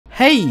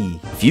Hey!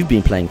 If you've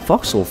been playing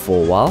Foxhole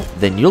for a while,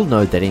 then you'll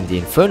know that in the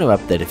Inferno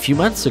update a few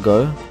months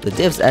ago, the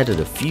devs added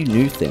a few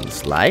new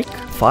things like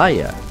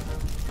fire,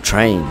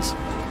 trains,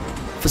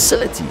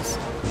 facilities,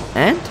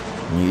 and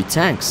new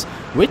tanks,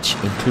 which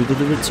included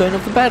the return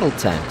of the battle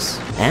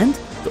tanks, and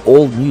the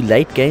all new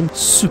late game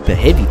super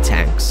heavy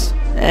tanks.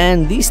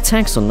 And these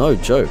tanks are no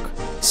joke,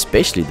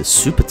 especially the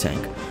super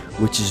tank,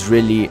 which is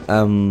really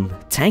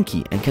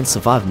tanky and can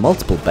survive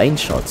multiple Bane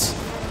shots.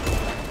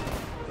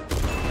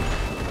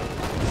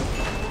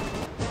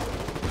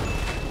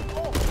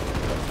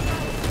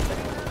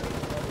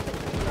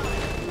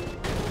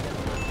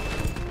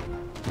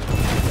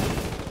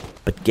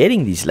 But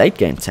getting these late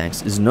game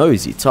tanks is no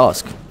easy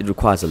task. It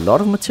requires a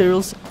lot of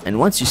materials, and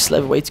once you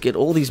slave away to get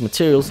all these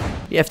materials,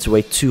 you have to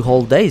wait 2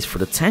 whole days for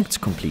the tank to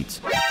complete.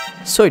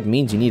 So it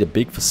means you need a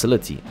big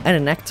facility and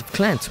an active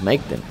clan to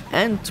make them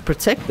and to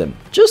protect them.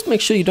 Just make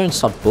sure you don't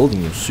start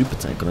building your super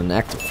tank on an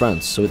active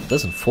front so it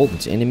doesn't fall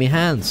into enemy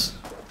hands.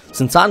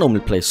 Since I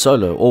normally play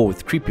solo or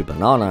with Creepy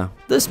Banana,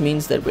 this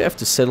means that we have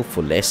to settle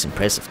for less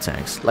impressive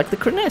tanks like the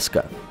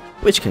Kreneska,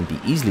 which can be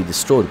easily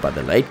destroyed by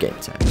the late game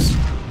tanks.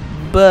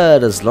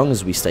 But as long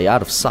as we stay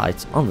out of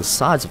sight on the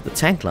sides of the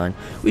tank line,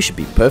 we should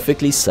be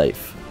perfectly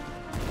safe.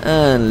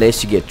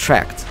 Unless you get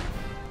tracked.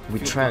 We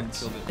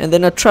tracked. And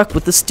then a truck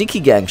with the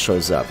sticky gang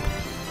shows up.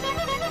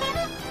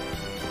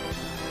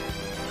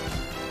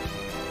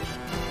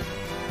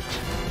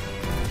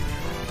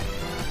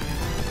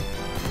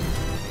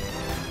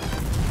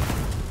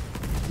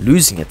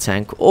 Losing a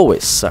tank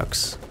always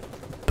sucks.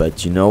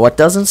 But you know what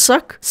doesn't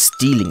suck?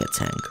 Stealing a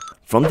tank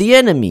from the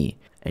enemy.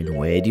 And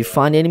where do you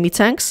find enemy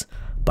tanks?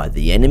 By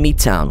the enemy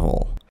town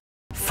hall.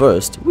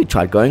 First, we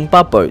tried going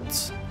by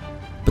boats,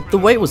 but the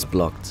way was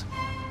blocked.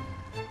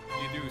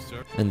 You do,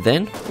 sir. And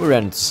then we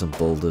ran into some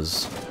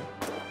boulders.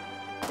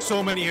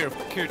 So many here.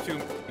 Here too.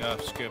 Yeah,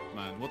 skip,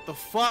 man. What the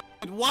fuck?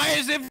 Why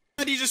is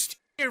everybody just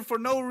here for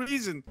no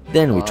reason?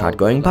 Then we tried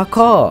going by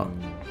car.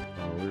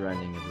 Oh, we're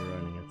running it.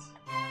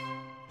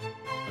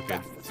 Okay,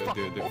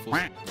 the full.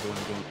 Going.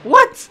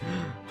 What?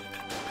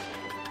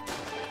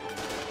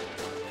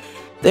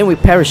 Then we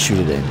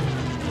parachuted in,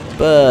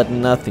 but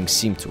nothing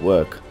seemed to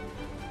work.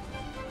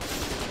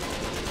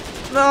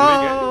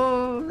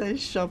 No, they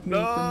shot me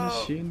with the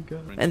machine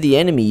gun. And the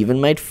enemy even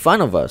made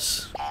fun of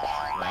us.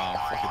 Wow,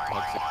 fucking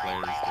toxic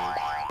players,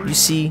 dude. You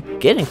see,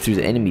 getting through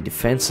the enemy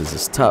defenses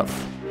is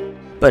tough,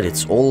 but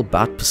it's all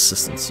about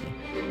persistency.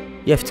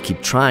 You have to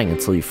keep trying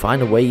until you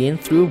find a way in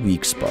through a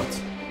weak spot.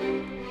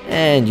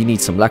 And you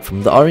need some luck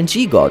from the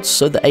RNG gods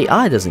so the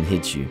AI doesn't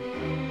hit you.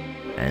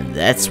 And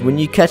that's when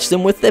you catch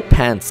them with their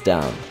pants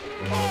down.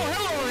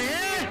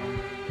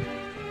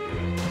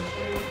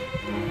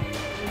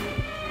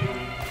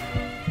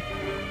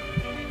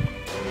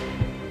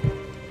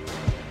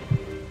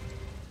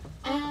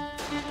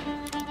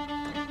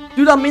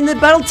 Dude, I'm in the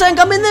battle tank!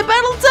 I'm in the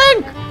battle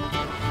tank!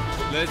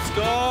 Let's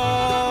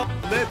go!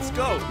 Let's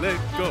go!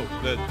 Let's go!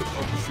 Let's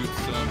go! Shoot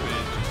some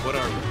bitches. What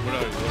are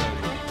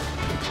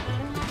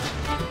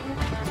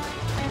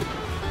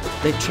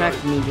we? They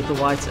tracked me with the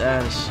white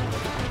ash.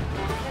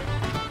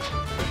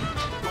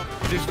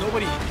 There's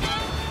nobody.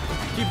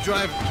 Keep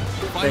driving.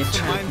 They Find some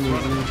tracked mines me,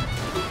 running. dude.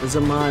 There's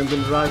a mine, I'm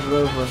gonna drive it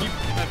over. Keep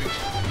driving.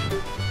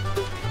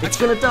 It's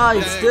gonna die,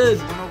 it's dead.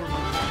 Run over,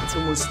 man. It's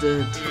almost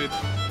dead. Do it.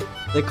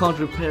 They can't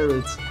repair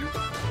it.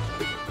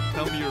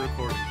 Tell me you're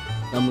recording.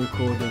 I'm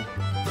recording.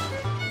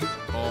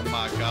 Oh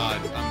my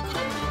god, I'm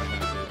coming right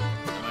now, dude.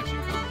 I'm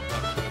actually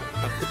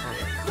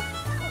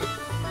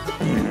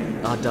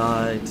coming. I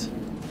died.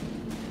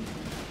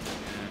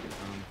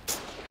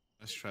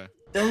 Let's try.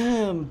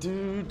 Damn,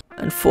 dude.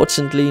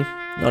 Unfortunately,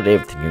 not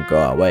everything can go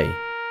our way,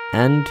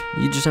 and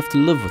you just have to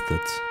live with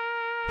it.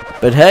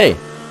 But hey,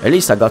 at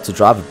least I got to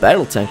drive a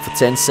battle tank for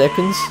 10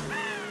 seconds.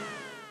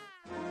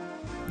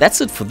 That's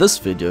it for this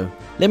video.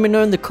 Let me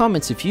know in the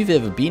comments if you've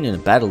ever been in a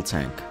battle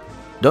tank.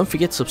 Don't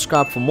forget to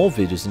subscribe for more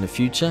videos in the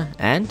future,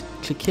 and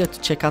click here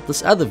to check out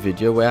this other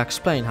video where I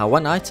explain how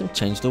one item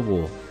changed the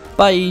war.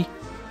 Bye!